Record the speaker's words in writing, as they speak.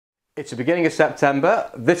It's the beginning of September,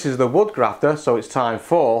 this is the Woodgrafter, so it's time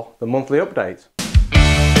for the monthly update.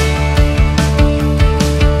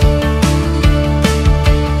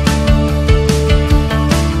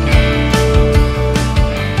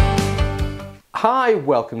 Hi,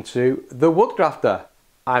 welcome to the Woodgrafter.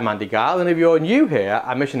 I'm Andy Gile, and if you're new here,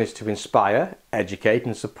 our mission is to inspire, educate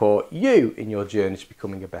and support you in your journey to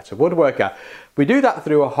becoming a better woodworker. We do that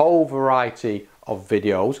through a whole variety of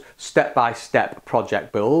videos, step-by-step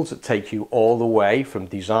project builds that take you all the way from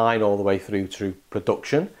design all the way through to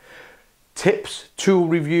production. Tips, tool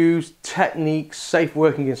reviews, techniques, safe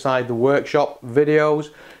working inside the workshop videos.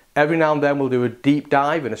 Every now and then we'll do a deep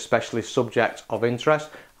dive in a specialist subject of interest,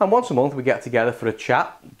 and once a month we get together for a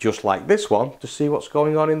chat just like this one to see what's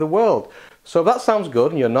going on in the world. So if that sounds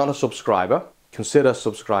good and you're not a subscriber, consider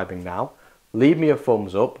subscribing now. Leave me a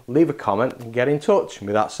thumbs up, leave a comment and get in touch. And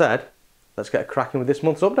with that said, let's get cracking with this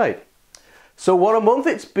month's update. So what a month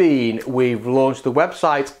it's been. We've launched the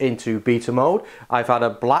website into beta mode. I've had a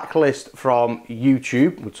blacklist from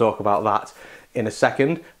YouTube. We'll talk about that in a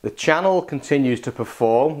second. The channel continues to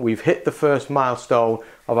perform. We've hit the first milestone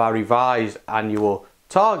of our revised annual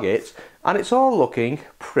targets and it's all looking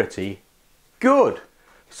pretty good.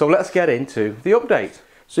 So let's get into the update.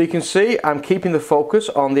 So you can see I'm keeping the focus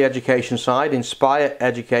on the education side, inspire,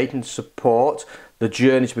 educate and support the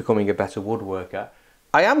journey to becoming a better woodworker.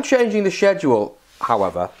 I am changing the schedule,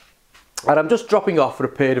 however, and I'm just dropping off for a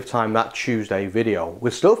period of time that Tuesday video.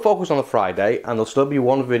 We're still focused on the Friday and there'll still be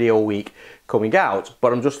one video a week coming out,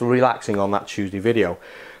 but I'm just relaxing on that Tuesday video.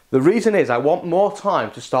 The reason is I want more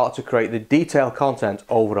time to start to create the detailed content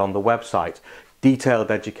over on the website,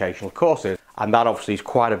 detailed educational courses, and that obviously is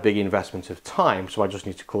quite a big investment of time, so I just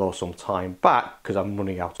need to claw some time back because I'm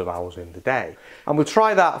running out of hours in the day. And we'll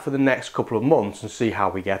try that for the next couple of months and see how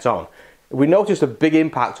we get on. If we notice a big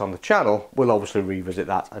impact on the channel, we'll obviously revisit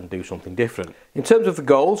that and do something different. In terms of the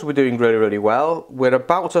goals, we're doing really well. We're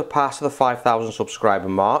about to pass the 5,000 subscriber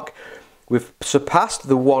mark. We've surpassed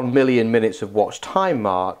the 1 million minutes of watch time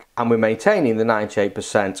mark, and we're maintaining the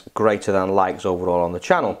 98% greater than likes overall on the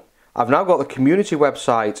channel. I've now got the community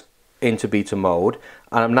website into beta mode,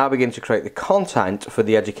 and I'm now beginning to create the content for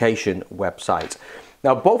the education website.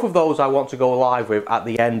 Now both of those I want to go live with at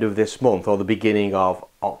the end of this month or the beginning of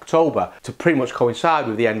October to pretty much coincide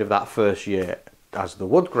with the end of that first year as the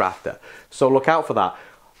Woodgrafter. So look out for that.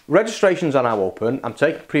 Registrations are now open. I'm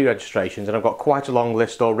taking pre-registrations and I've got quite a long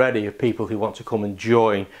list already of people who want to come and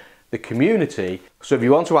join the community. So if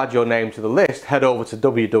you want to add your name to the list, head over to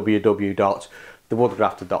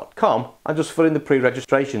www.thewoodgrafter.com and just fill in the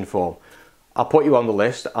pre-registration form. I'll put you on the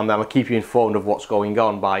list and then I'll keep you informed of what's going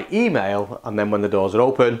on by email, and then when the doors are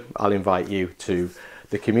open I'll invite you to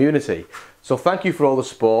the community. So thank you for all the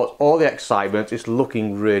support, all the excitement. It's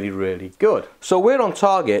looking really good. So we're on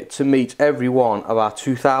target to meet every one of our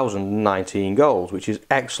 2019 goals, which is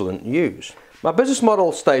excellent news. My business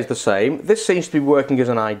model stays the same. This seems to be working as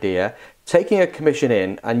an idea, taking a commission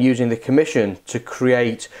in and using the commission to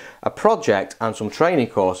create a project and some training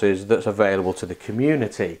courses that's available to the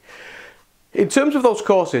community. In terms of those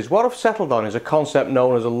courses, what I've settled on is a concept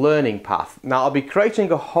known as a learning path. Now I'll be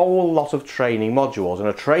creating a whole lot of training modules, and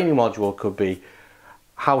a training module could be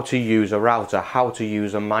how to use a router, how to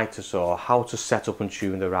use a miter saw, how to set up and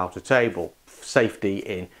tune the router table, safety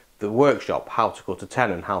in the workshop, how to cut a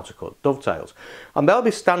tenon, how to cut dovetails. And there'll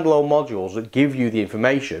be standalone modules that give you the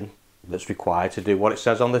information that's required to do what it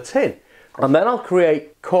says on the tin. And then I'll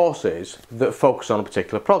create courses that focus on a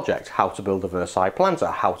particular project. How to build a Versailles planter,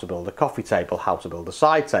 how to build a coffee table, how to build a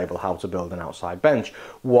side table, how to build an outside bench,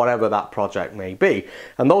 whatever that project may be.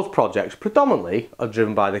 And those projects predominantly are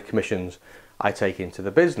driven by the commissions I take into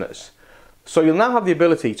the business. So you'll now have the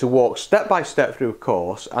ability to walk step by step through a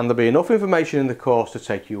course, and there'll be enough information in the course to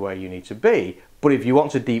take you where you need to be. But if you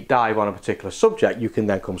want to deep dive on a particular subject, you can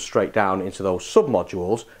then come straight down into those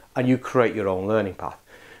sub-modules and you create your own learning path.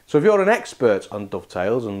 So if you're an expert on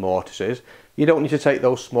dovetails and mortises, you don't need to take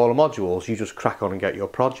those smaller modules, you just crack on and get your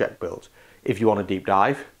project built. If you want a deep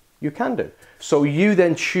dive, you can do. So you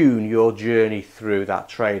then tune your journey through that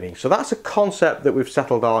training. So that's a concept that we've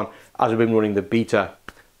settled on as we've been running the beta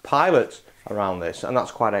pilots around this, and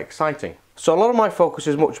that's quite exciting. So a lot of my focus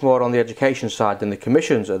is much more on the education side than the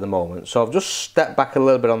commissions at the moment. So I've just stepped back a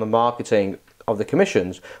little bit on the marketing of the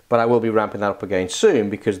commissions, but I will be ramping that up again soon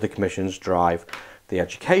because the commissions drive the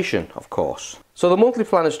education, of course. So the monthly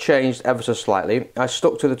plan has changed ever so slightly. I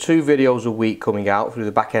stuck to the 2 videos a week coming out through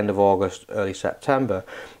the back end of August, early September,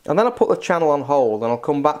 and then I put the channel on hold, and I'll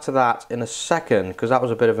come back to that in a second because that was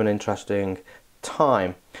a bit of an interesting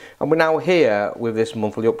time. And we're now here with this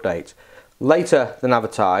monthly update. later than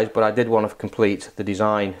advertised, but I did want to complete the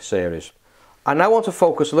design series. I now want to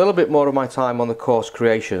focus a little bit more of my time on the course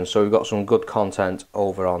creation, so we've got some good content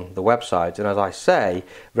over on the website. And as I say,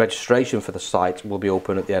 registration for the site will be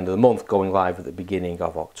open at the end of the month, going live at the beginning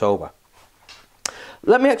of October.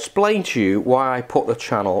 Let me explain to you why I put the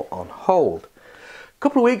channel on hold. A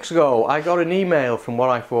couple of weeks ago, I got an email from what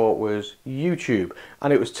I thought was YouTube,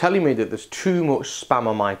 and it was telling me that there's too much spam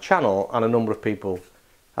on my channel, and a number of people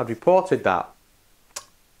had reported that.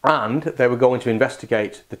 And they were going to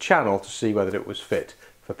investigate the channel to see whether it was fit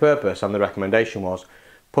for purpose, and the recommendation was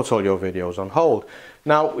put all your videos on hold.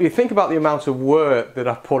 Now you think about the amount of work that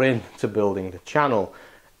I've put into building the channel.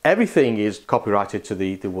 Everything is copyrighted to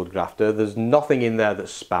the Woodgrafter. There's nothing in there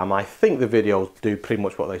that's spam. I think the videos do pretty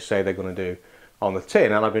much what they say they're going to do on the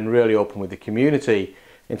tin, and I've been really open with the community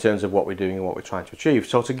in terms of what we're doing and what we're trying to achieve.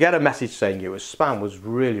 So to get a message saying it was spam was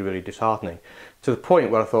really, really disheartening, to the point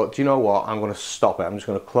where I thought, do you know what, I'm going to stop it. I'm just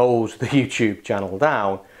going to close the YouTube channel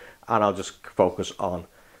down and I'll just focus on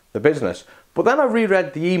the business. But then I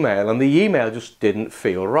reread the email, and the email just didn't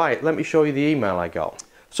feel right. Let me show you the email I got.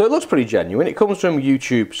 So it looks pretty genuine. It comes from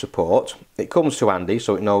YouTube support. It comes to Andy,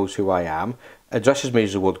 so it knows who I am, addresses me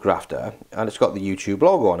as a Woodgrafter, and it's got the YouTube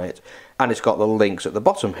logo on it, and it's got the links at the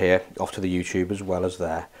bottom here off to the YouTube as well as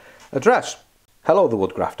their address. Hello, the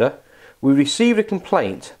Woodgrafter. We received a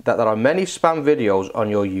complaint that there are many spam videos on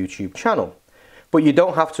your YouTube channel, but you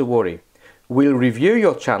don't have to worry. We'll review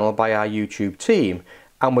your channel by our YouTube team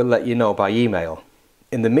and we'll let you know by email.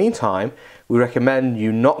 In the meantime, we recommend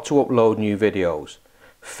you not to upload new videos.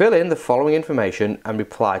 Fill in the following information and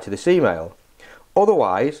reply to this email.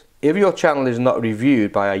 Otherwise, if your channel is not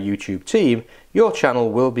reviewed by our YouTube team, your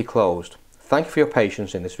channel will be closed. Thank you for your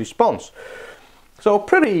patience in this response. So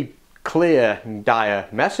pretty clear and dire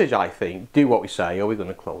message, I think. Do what we say or we're going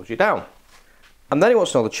to close you down. And then he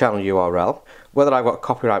wants to know the channel URL, whether I've got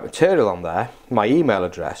copyright material on there, my email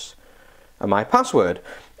address and my password.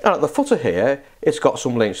 And at the footer here, it's got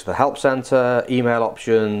some links to the help centre, email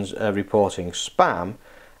options, reporting spam,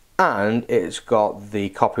 and it's got the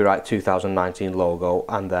copyright 2019 logo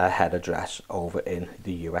and their head address over in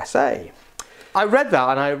the USA. I read that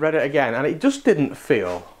and I read it again, and it just didn't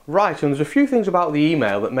feel right, and there's a few things about the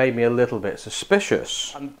email that made me a little bit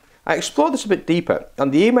suspicious. I explored this a bit deeper,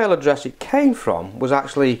 and the email address it came from was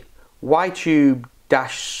actually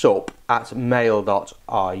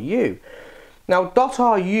ytube-sup@mail.ru. Now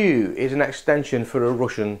 .ru is an extension for a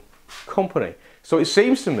Russian company, so it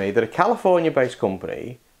seems to me that a California-based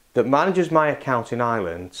company that manages my account in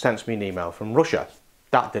Ireland sends me an email from Russia.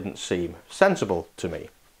 That didn't seem sensible to me.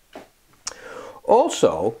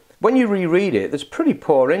 Also, when you reread it, there's pretty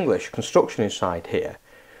poor English construction inside here.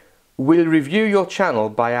 We'll review your channel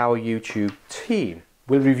by our YouTube team.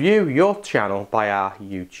 We'll review your channel by our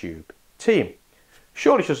YouTube team.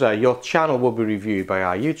 Surely should say your channel will be reviewed by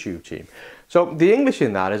our YouTube team. So the English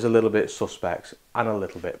in that is a little bit suspect and a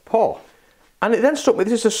little bit poor. And it then struck me,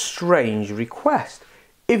 this is a strange request.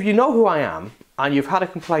 If you know who I am and you've had a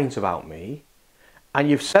complaint about me and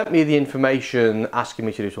you've sent me the information asking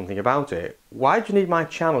me to do something about it, why do you need my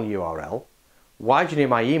channel URL? Why do you need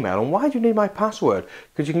my email? And why do you need my password?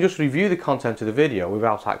 Because you can just review the content of the video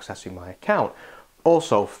without accessing my account.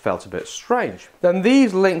 Also felt a bit strange. Then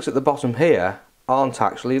these links at the bottom here aren't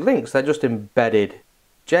actually links, they're just embedded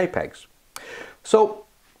JPEGs. So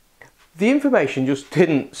the information just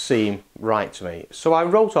didn't seem right to me. So I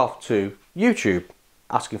wrote off to YouTube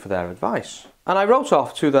asking for their advice. And I wrote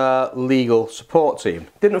off to their legal support team.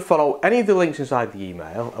 Didn't follow any of the links inside the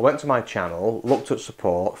email. I went to my channel, looked at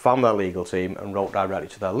support, found their legal team and wrote directly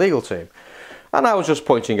to their legal team. And I was just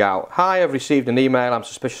pointing out, hi, I've received an email I'm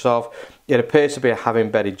suspicious of. It appears to have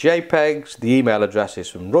embedded JPEGs. The email address is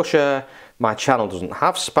from Russia. My channel doesn't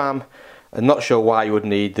have spam. I'm not sure why you would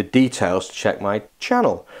need the details to check my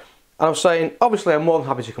channel. And I'm saying, obviously I'm more than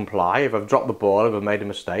happy to comply. If I've dropped the ball, if I've made a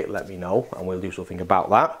mistake, let me know and we'll do something about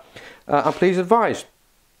that. And please advise.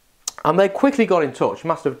 And they quickly got in touch.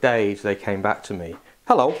 Matter of days they came back to me.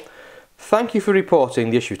 Hello, thank you for reporting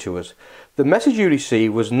the issue to us. The message you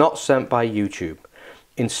received was not sent by YouTube.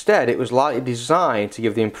 Instead, it was likely designed to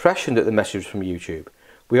give the impression that the message was from YouTube.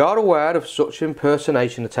 We are aware of such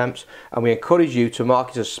impersonation attempts and we encourage you to mark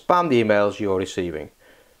it as spam the emails you're receiving.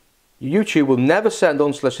 YouTube will never send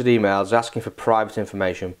unsolicited emails asking for private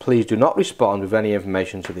information. Please do not respond with any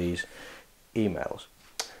information to these emails.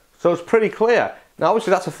 So it's pretty clear. Now obviously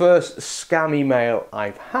that's the first scam email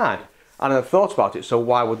I've had, and I've thought about it, so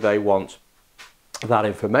why would they want that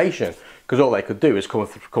information? Because all they could do is come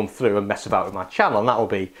through and mess about with my channel, and that will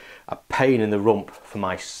be a pain in the rump for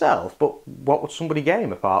myself. But what would somebody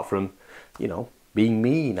gain apart from, you know, being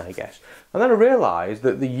mean, I guess. And then I realised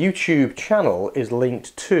that the YouTube channel is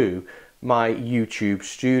linked to my YouTube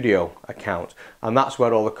Studio account, and that's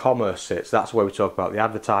where all the commerce sits. That's where we talk about the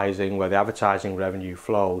advertising, where the advertising revenue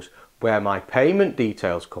flows, where my payment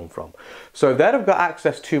details come from. So if they'd have got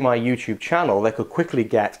access to my YouTube channel, they could quickly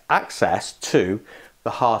get access to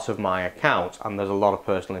the heart of my account, and there's a lot of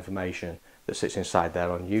personal information that sits inside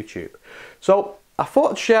there on YouTube. So I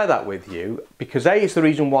thought I'd share that with you because A, it's the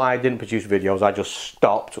reason why I didn't produce videos. I just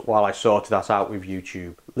stopped while I sorted that out with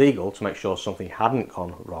YouTube Legal to make sure something hadn't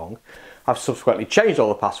gone wrong. I've subsequently changed all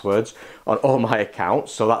the passwords on all my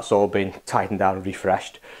accounts, so that's all been tightened down and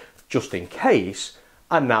refreshed just in case.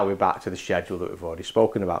 And now we're back to the schedule that we've already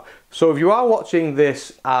spoken about. So if you are watching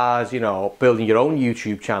this as, you know, building your own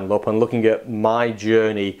YouTube channel up and looking at my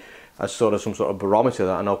journey as sort of some sort of barometer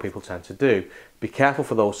that I know people tend to do, be careful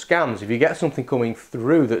for those scams. If you get something coming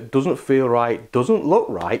through that doesn't feel right, doesn't look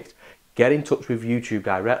right, get in touch with YouTube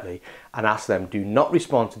directly and ask them. Do not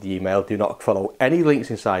respond to the email, do not follow any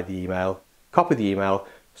links inside the email, copy the email,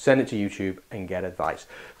 send it to YouTube and get advice.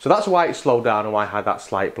 So that's why it slowed down and why I had that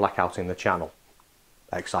slight blackout in the channel.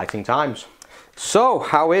 Exciting times. So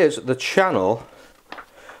how is the channel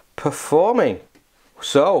performing?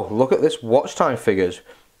 So look at this watch time figures.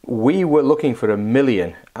 We were looking for 1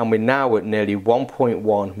 million and we're now at nearly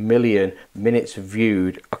 1.1 million minutes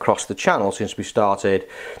viewed across the channel since we started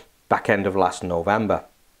back end of last November.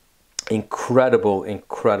 Incredible,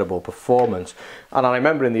 incredible performance. And I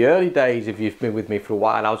remember in the early days, if you've been with me for a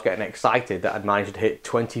while, I was getting excited that I'd managed to hit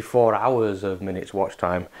 24 hours of minutes watch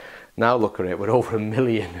time. Now look at it, we're over 1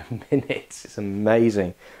 million minutes. It's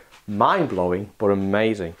amazing. Mind-blowing, but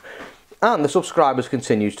amazing. And the subscribers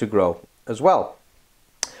continues to grow as well.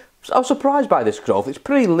 So I was surprised by this growth. It's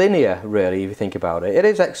pretty linear, really, if you think about it. It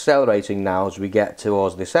is accelerating now as we get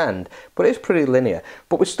towards this end, but it's pretty linear.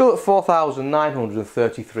 But we're still at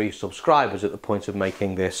 4,933 subscribers at the point of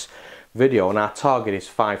making this video, and our target is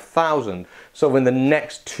 5,000. So in the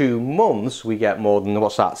next 2 months, we get more than,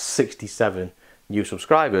 what's that, 67 new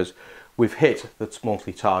subscribers. We've hit the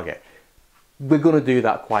monthly target. We're going to do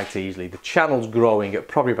that quite easily. The channel's growing at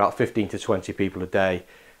probably about 15 to 20 people a day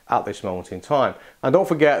at this moment in time. And don't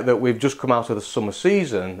forget that we've just come out of the summer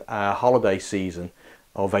season, holiday season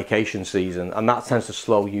or vacation season, and that tends to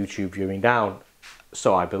slow YouTube viewing down,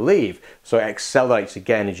 so I believe. So it accelerates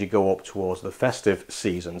again as you go up towards the festive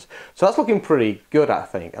seasons. So that's looking pretty good, I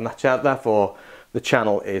think, and therefore the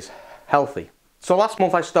channel is healthy. So last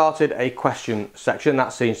month I started a question section.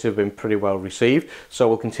 That seems to have been pretty well received, so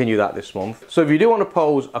we'll continue that this month. So if you do want to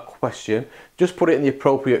pose a question, just put it in the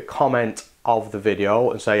appropriate comment of the video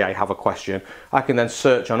and say I have a question. I can then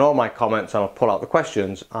search on all my comments and I'll pull out the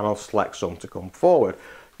questions and I'll select some to come forward.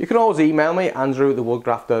 You can always email me,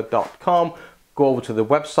 andrew@thewoodgrafter.com. Go over to the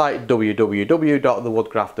website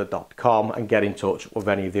www.thewoodgrafter.com and get in touch with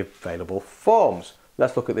any of the available forms.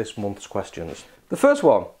 Let's look at this month's questions. The first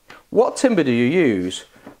one, what timber do you use?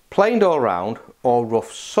 Planed all round or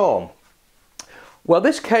rough sawn? Well,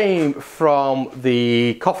 this came from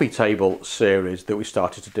the coffee table series that we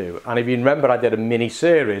started to do. And if you remember, I did a mini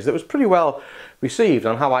series that was pretty well received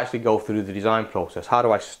on how I actually go through the design process. How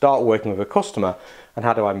do I start working with a customer and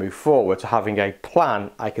how do I move forward to having a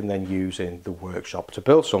plan I can then use in the workshop to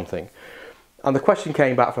build something. And the question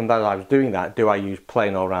came back from that as I was doing that, do I use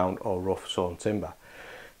plain all round or rough sawn timber?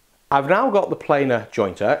 I've now got the planer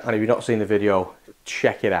jointer, and if you've not seen the video,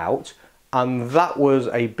 check it out. And that was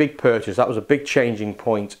a big purchase. That was a big changing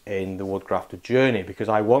point in the Woodgrafter journey because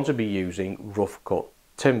I want to be using rough cut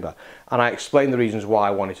timber. And I explained the reasons why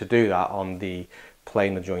I wanted to do that on the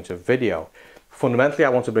planer jointer video. Fundamentally, I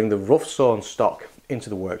want to bring the rough sawn stock into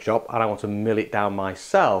the workshop and I want to mill it down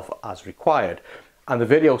myself as required. And the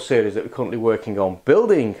video series that we're currently working on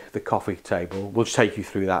building the coffee table will take you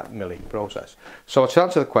through that milling process. So to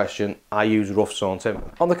answer the question, I use rough sawn timber.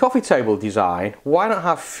 On the coffee table design, why not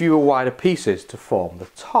have fewer wider pieces to form the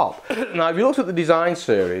top? Now if you looked at the design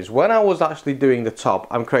series, when I was actually doing the top,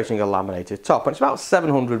 I'm creating a laminated top and it's about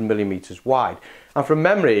 700 millimeters wide. And from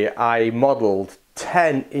memory, I modelled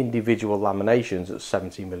 10 individual laminations at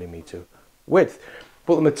 70 millimeter width.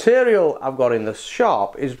 But the material I've got in the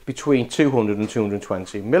shop is between 200 and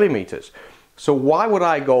 220 millimeters. So why would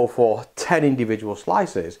I go for 10 individual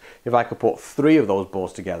slices if I could put 3 of those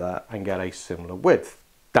boards together and get a similar width?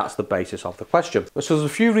 That's the basis of the question. So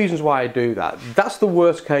there's a few reasons why I do that. That's the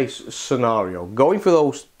worst case scenario. Going for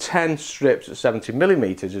those 10 strips at 70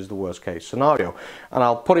 millimeters is the worst case scenario. And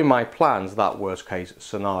I'll put in my plans that worst case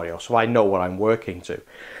scenario so I know what I'm working to.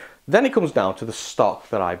 Then it comes down to the stock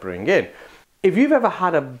that I bring in. If you've ever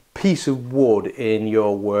had a piece of wood in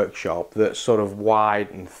your workshop that's sort of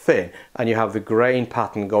wide and thin, and you have the grain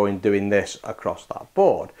pattern doing this across that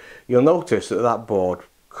board, you'll notice that that board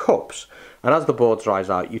cups, and as the board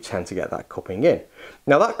dries out you tend to get that cupping in.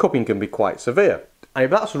 Now that cupping can be quite severe, and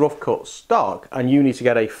if that's rough cut stock and you need to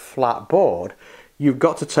get a flat board, you've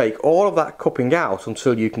got to take all of that cupping out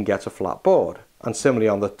until you can get a flat board. And similarly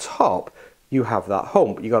on the top you have that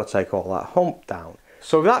hump, you've got to take all that hump down.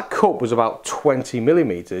 So if that cup was about 20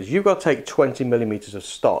 millimeters, you've got to take 20 millimeters of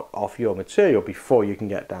stock off your material before you can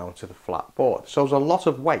get down to the flat board. So there's a lot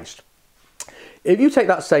of waste. If you take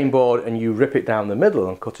that same board and you rip it down the middle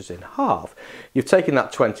and cut it in half, you've taken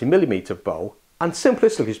that 20 millimeter bow and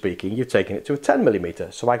simplistically speaking, you've taken it to a 10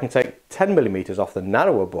 millimeter. So I can take 10 millimeters off the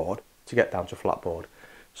narrower board to get down to a flat board.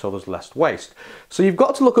 So there's less waste. So you've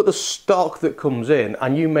got to look at the stock that comes in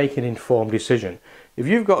and you make an informed decision. If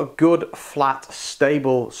you've got a good, flat,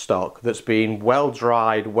 stable stock that's been well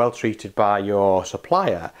dried, well treated by your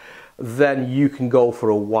supplier, then you can go for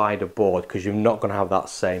a wider board because you're not going to have that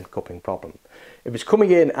same cupping problem. If it's coming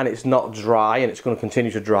in and it's not dry and it's going to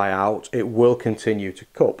continue to dry out, it will continue to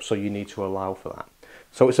cup, so you need to allow for that.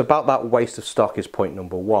 So it's about that waste of stock is point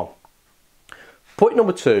number one. Point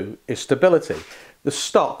number two is stability. The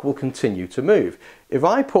stock will continue to move. If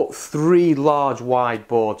I put 3 large wide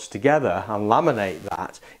boards together and laminate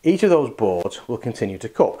that, each of those boards will continue to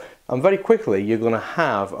cup, and very quickly you're going to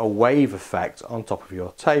have a wave effect on top of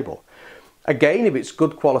your table. Again, if it's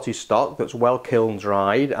good quality stock that's well kiln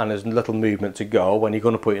dried and there's little movement to go when you're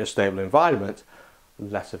going to put it in a stable environment,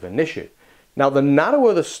 less of an issue. Now the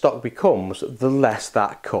narrower the stock becomes, the less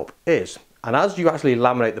that cup is. And as you actually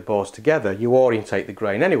laminate the boards together, you orientate the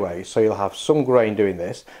grain anyway. So you'll have some grain doing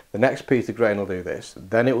this, the next piece of grain will do this,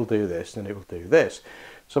 then it will do this, and it will do this.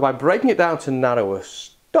 So by breaking it down to narrower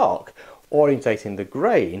stock, orientating the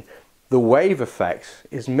grain, the wave effect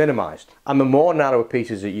is minimized. And the more narrow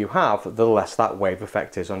pieces that you have, the less that wave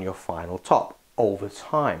effect is on your final top over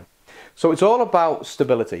time. So it's all about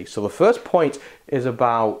stability. So the first point is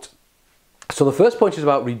about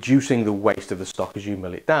reducing the waste of the stock as you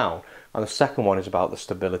mill it down. And the second one is about the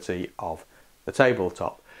stability of the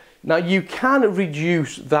tabletop. Now you can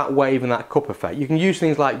reduce that wave and that cup effect. You can use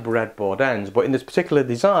things like breadboard ends, but in this particular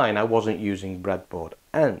design I wasn't using breadboard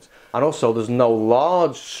ends. And also there's no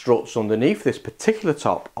large struts underneath this particular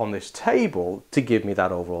top on this table to give me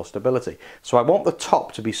that overall stability. So I want the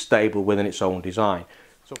top to be stable within its own design.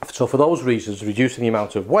 So for those reasons, reducing the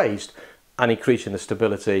amount of waste and increasing the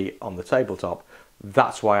stability on the tabletop,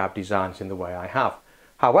 that's why I've designed it in the way I have.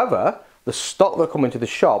 However, the stock that come into the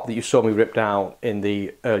shop that you saw me rip down in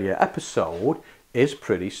the earlier episode is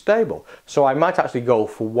pretty stable. So I might actually go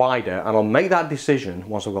for wider, and I'll make that decision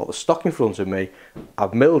once I've got the stock in front of me,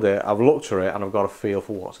 I've milled it, I've looked at it, and I've got a feel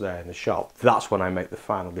for what's there in the shop. That's when I make the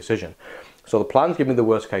final decision. So the plans give me the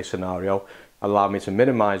worst case scenario, allow me to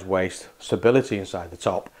minimize waste, stability inside the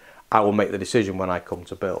top. I will make the decision when I come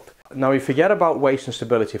to build. Now, if you forget about waste and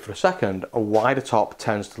stability for a second, a wider top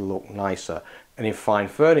tends to look nicer. And in fine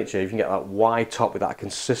furniture, you can get that wide top with that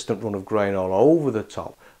consistent run of grain all over the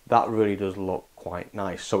top. That really does look quite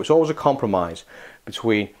nice. So it's always a compromise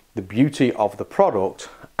between the beauty of the product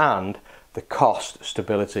and the cost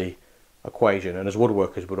stability equation. And as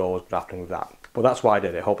woodworkers, we're always grappling with that. But that's why I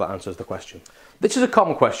did it. I hope that answers the question. This is a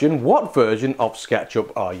common question. What version of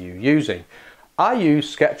SketchUp are you using? I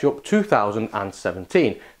use SketchUp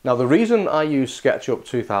 2017. Now the reason I use SketchUp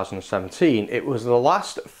 2017, it was the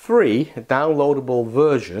last free downloadable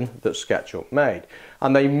version that SketchUp made,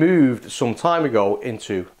 and they moved some time ago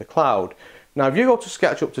into the cloud. Now if you go to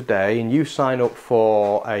SketchUp today and you sign up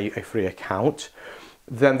for a free account,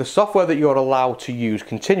 then the software that you're allowed to use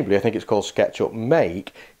continually, I think it's called SketchUp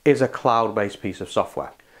Make, is a cloud-based piece of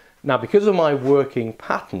software. Now because of my working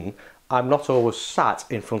pattern, I'm not always sat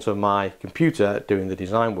in front of my computer doing the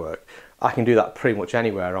design work. I can do that pretty much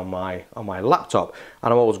anywhere on my laptop,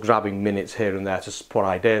 and I'm always grabbing minutes here and there to put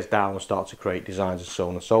ideas down and start to create designs and so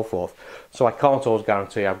on and so forth. So I can't always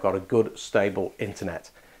guarantee I've got a good stable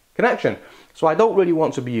internet connection. So I don't really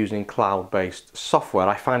want to be using cloud-based software.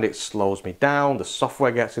 I find it slows me down, the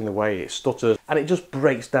software gets in the way, it stutters, and it just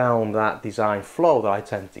breaks down that design flow that I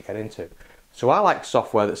tend to get into. So I like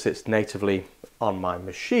software that sits natively on my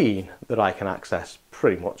machine that I can access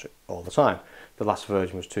pretty much all the time. The last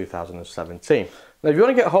version was 2017. Now if you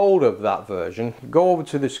want to get hold of that version, go over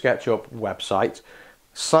to the SketchUp website,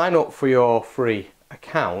 sign up for your free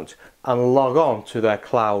account and log on to their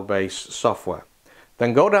cloud-based software.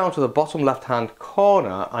 Then go down to the bottom left hand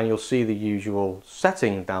corner and you'll see the usual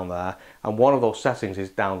setting down there, and one of those settings is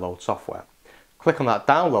download software. Click on that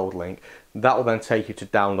download link, that will then take you to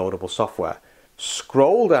downloadable software.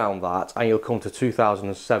 Scroll down that and you'll come to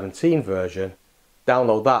 2017 version.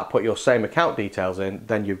 Download that, put your same account details in,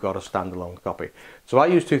 then you've got a standalone copy. So I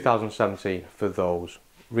use 2017 for those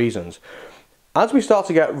reasons. As we start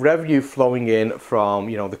to get revenue flowing in from,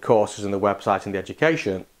 you know, the courses and the website and the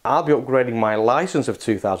education, I'll be upgrading my license of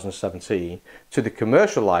 2017 to the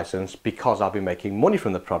commercial license because I'll be making money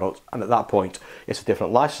from the product, and at that point it's a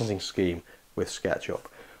different licensing scheme with SketchUp.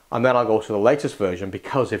 And then I'll go to the latest version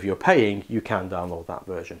because if you're paying, you can download that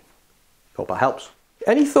version. Hope that helps.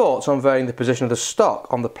 Any thoughts on varying the position of the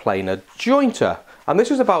stock on the planer jointer? And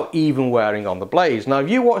this is about even wearing on the blades. Now, if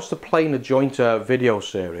you watched the planer jointer video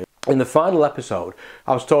series, in the final episode,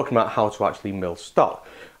 I was talking about how to actually mill stock.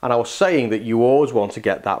 And I was saying that you always want to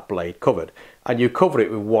get that blade covered. And you cover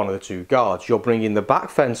it with one of the two guards. You're bringing the back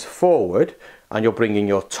fence forward and you're bringing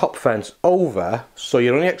your top fence over, so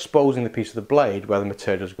you're only exposing the piece of the blade where the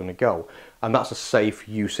material is going to go. And that's a safe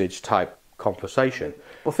usage type conversation.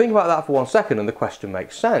 Well, think about that for 1 second and the question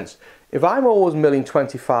makes sense. If I'm always milling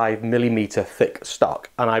 25mm thick stock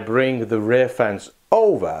and I bring the rear fence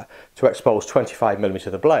over to expose 25mm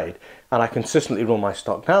of the blade and I consistently run my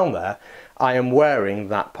stock down there, I am wearing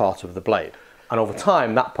that part of the blade. And over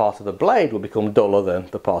time, that part of the blade will become duller than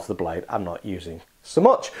the part of the blade I'm not using so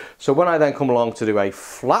much. So when I then come along to do a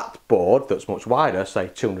flat board that's much wider, say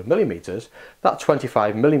 200mm, that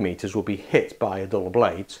 25mm will be hit by a duller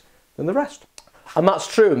blade than the rest. And that's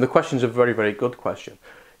true, and the question's a very, very good question.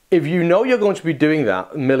 If you know you're going to be doing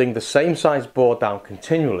that, milling the same size board down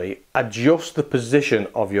continually, adjust the position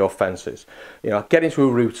of your fences. You know, get into a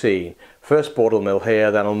routine. First board will mill here,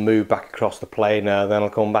 then I'll move back across the planer, then I'll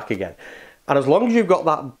come back again. And as long as you've got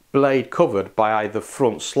that blade covered by either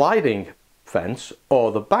front sliding fence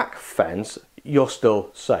or the back fence, you're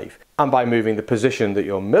still safe. And by moving the position that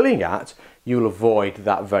you're milling at, you'll avoid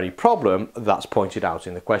that very problem that's pointed out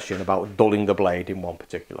in the question about dulling the blade in one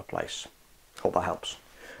particular place. Hope that helps.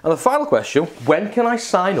 And the final question, when can I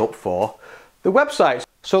sign up for the website?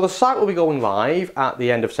 So the site will be going live at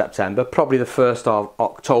the end of September, probably the 1st of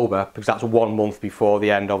October, because that's 1 month before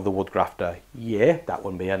the end of the Woodgrafter year. That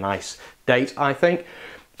wouldn't be a nice date, I think.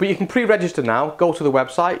 But you can pre-register now. Go to the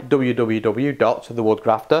website,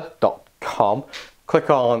 www.thewoodgrafter.com. Click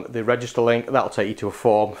on the register link, that'll take you to a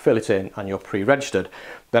form, fill it in and you're pre-registered.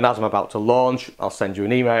 Then as I'm about to launch, I'll send you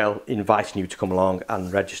an email inviting you to come along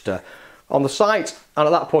and register on the site, and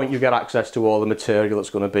at that point you get access to all the material that's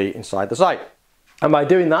going to be inside the site. And by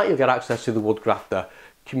doing that, you'll get access to the Woodgrafter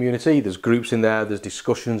community. There's groups in there, there's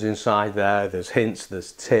discussions inside there, there's hints,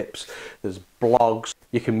 there's tips, there's blogs.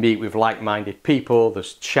 You can meet with like-minded people,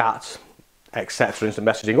 there's chat, etc., instant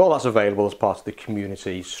messaging. All that's available as part of the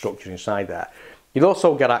community structure inside there. You'll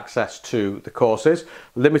also get access to the courses,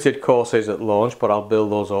 limited courses at launch, but I'll build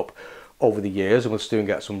those up over the years and we'll soon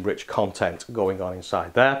get some rich content going on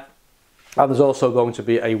inside there. And there's also going to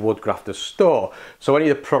be a Woodgrafter store. So any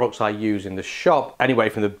of the products I use in the shop, anyway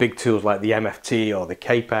from the big tools like the MFT or the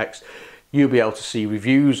Capex, you'll be able to see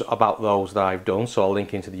reviews about those that I've done. So I'll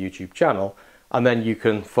link into the YouTube channel and then you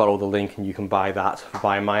can follow the link and you can buy that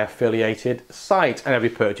via my affiliated site. And every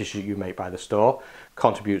purchase you make by the store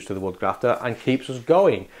contributes to the Woodgrafter and keeps us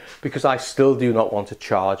going, because I still do not want to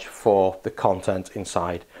charge for the content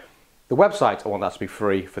inside the website. I want that to be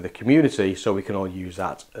free for the community so we can all use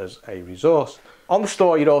that as a resource. On the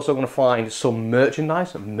store you're also going to find some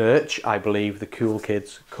merchandise, merch I believe the cool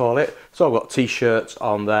kids call it. So I've got t-shirts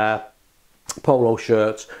on there, polo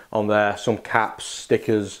shirts on there, some caps,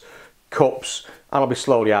 stickers, cups, and I'll be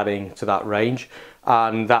slowly adding to that range.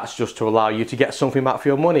 And that's just to allow you to get something back for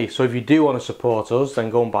your money. So if you do want to support us,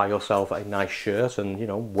 then go and buy yourself a nice shirt and, you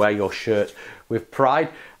know, wear your shirt with pride.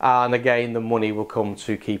 And again, the money will come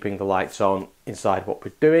to keeping the lights on inside what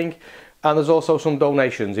we're doing. And there's also some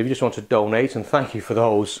donations if you just want to donate, and thank you for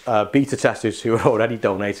those beta testers who are already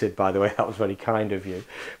donated, by the way. That was very kind of you.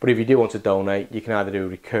 But if you do want to donate, you can either do a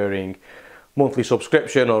recurring monthly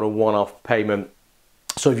subscription or a one-off payment.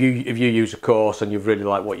 So if you use a course and you've really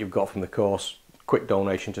liked what you've got from the course, quick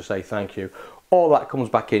donation to say thank you. All that comes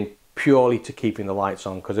back in purely to keeping the lights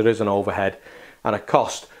on, because it is an overhead and a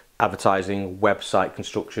cost. Advertising, website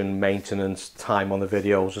construction, maintenance, time on the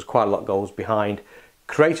videos, there's quite a lot goes behind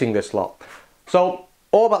creating this lot. So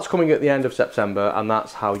all that's coming at the end of September, and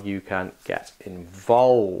that's how you can get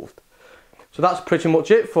involved. So that's pretty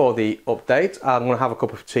much it for the update. I'm going to have a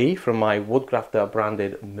cup of tea from my Woodgrafter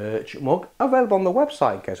branded merch mug, available on the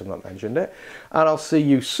website in case I've not mentioned it. And I'll see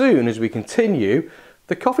you soon as we continue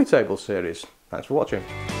the coffee table series. Thanks for watching.